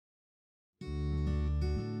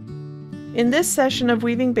In this session of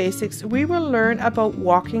Weaving Basics, we will learn about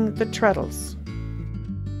walking the treadles.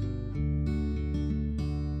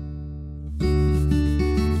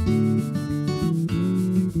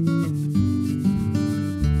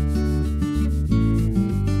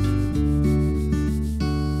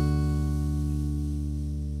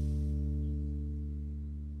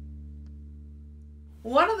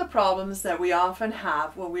 One of the problems that we often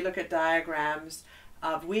have when we look at diagrams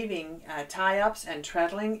of weaving tie-ups and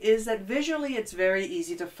treadling is that visually it's very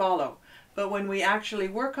easy to follow, but when we actually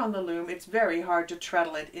work on the loom it's very hard to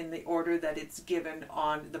treadle it in the order that it's given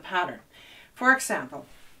on the pattern. For example,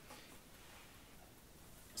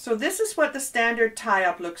 so this is what the standard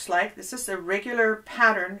tie-up looks like. This is a regular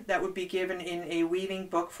pattern that would be given in a weaving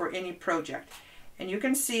book for any project. And you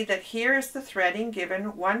can see that here is the threading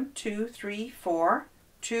given 1, 2, 3, 4,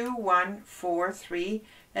 2, 1, 4, 3,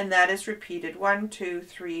 and that is repeated 1, 2,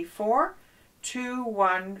 3, 4, 2,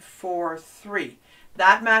 1, 4, 3.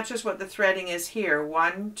 That matches what the threading is here,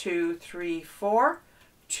 1, 2, 3, 4,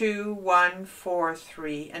 2, 1, 4,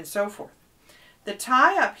 3, and so forth. The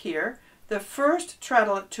tie up here, the first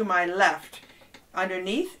treadle to my left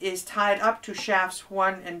underneath is tied up to shafts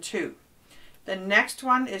 1 and 2. The next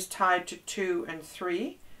one is tied to 2 and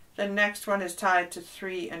 3. The next one is tied to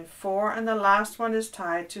 3 and 4, and the last one is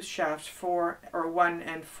tied to shafts 1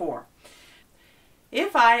 and 4.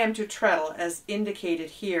 If I am to treadle as indicated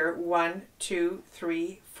here, 1, 2,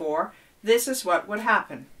 3, 4, this is what would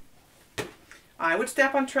happen. I would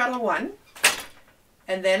step on treadle 1,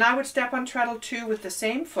 and then I would step on treadle 2 with the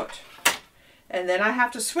same foot, and then I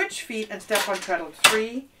have to switch feet and step on treadle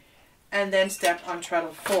 3, and then step on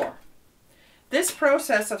treadle 4. This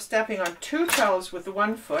process of stepping on 2 treadles with the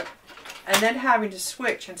one foot and then having to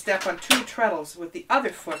switch and step on 2 treadles with the other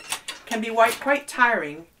foot can be quite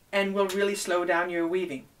tiring and will really slow down your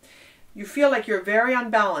weaving. You feel like you're very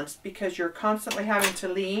unbalanced because you're constantly having to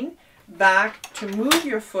lean back to move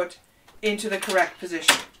your foot into the correct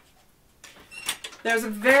position. There's a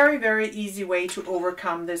very easy way to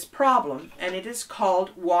overcome this problem, and it is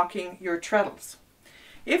called walking your treadles.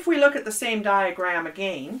 If we look at the same diagram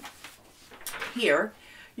again, here,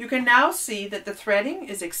 you can now see that the threading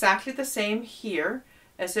is exactly the same here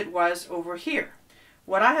as it was over here.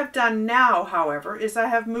 What I have done now, however, is I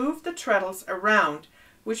have moved the treadles around,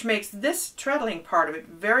 which makes this treadling part of it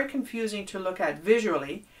very confusing to look at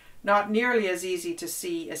visually, not nearly as easy to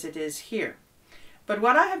see as it is here. But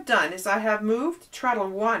what I have done is I have moved treadle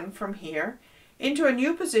 1 from here into a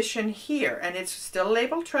new position here, and it's still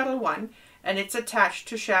labeled treadle 1, and it's attached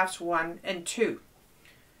to shafts 1 and 2.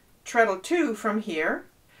 Treadle 2 from here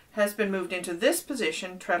has been moved into this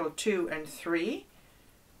position, treadle 2 and 3.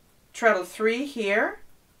 Treadle 3 here,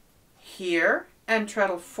 here, and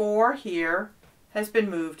treadle 4 here has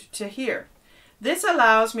been moved to here. This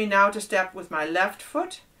allows me now to step with my left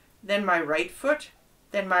foot, then my right foot,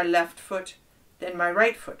 then my left foot, then my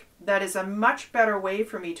right foot. That is a much better way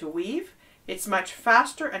for me to weave. It's much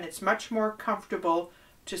faster and it's much more comfortable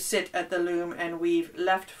to sit at the loom and weave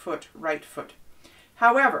left foot, right foot.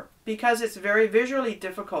 However, because it's very visually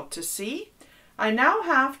difficult to see, I now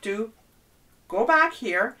have to go back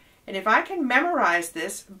here, and if I can memorize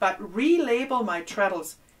this but relabel my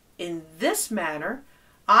treadles in this manner,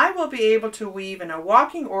 I will be able to weave in a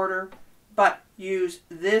walking order but use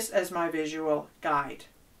this as my visual guide.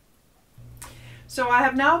 So I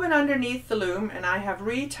have now been underneath the loom and I have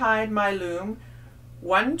retied my loom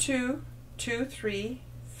 1, 2, 2, 3,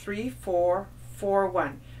 3, 4, 4,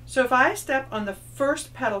 1. So if I step on the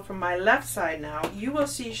first pedal from my left side now, you will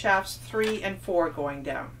see shafts 3 and 4 going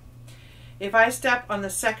down. If I step on the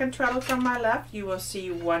second treadle from my left, you will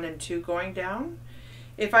see 1 and 2 going down.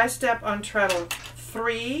 If I step on treadle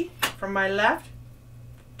 3 from my left,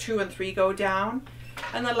 2 and 3 go down,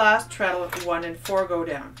 and the last treadle 1 and 4 go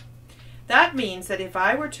down. That means that if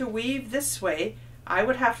I were to weave this way, I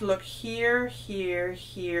would have to look here, here,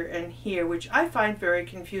 here, and here, which I find very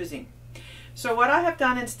confusing. So what I have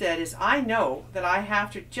done instead is I know that I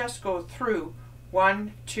have to just go through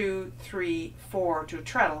 1, 2, 3, 4 to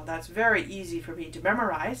treadle. That's very easy for me to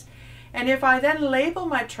memorize. And if I then label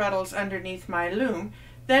my treadles underneath my loom,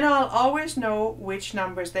 then I'll always know which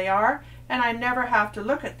numbers they are, and I never have to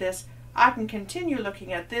look at this. I can continue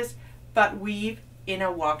looking at this, but weave in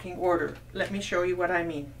a walking order. Let me show you what I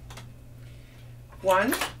mean.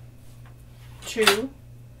 1, 2,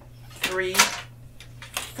 3,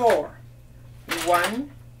 4.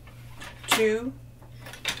 1, 2,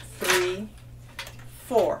 3,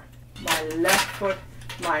 4. My left foot,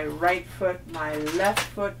 my right foot, my left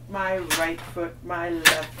foot, my right foot, my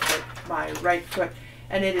left foot, my right foot.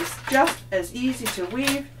 And it is just as easy to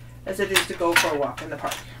weave as it is to go for a walk in the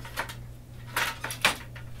park.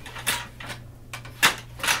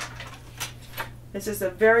 This is a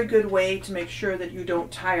very good way to make sure that you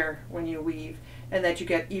don't tire when you weave and that you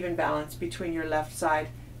get even balance between your left side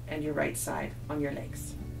and your right side on your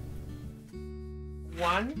legs.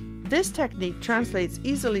 1. This technique translates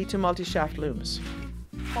easily to multi-shaft looms.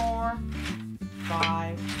 4,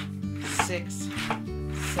 5, 6,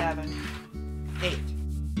 7,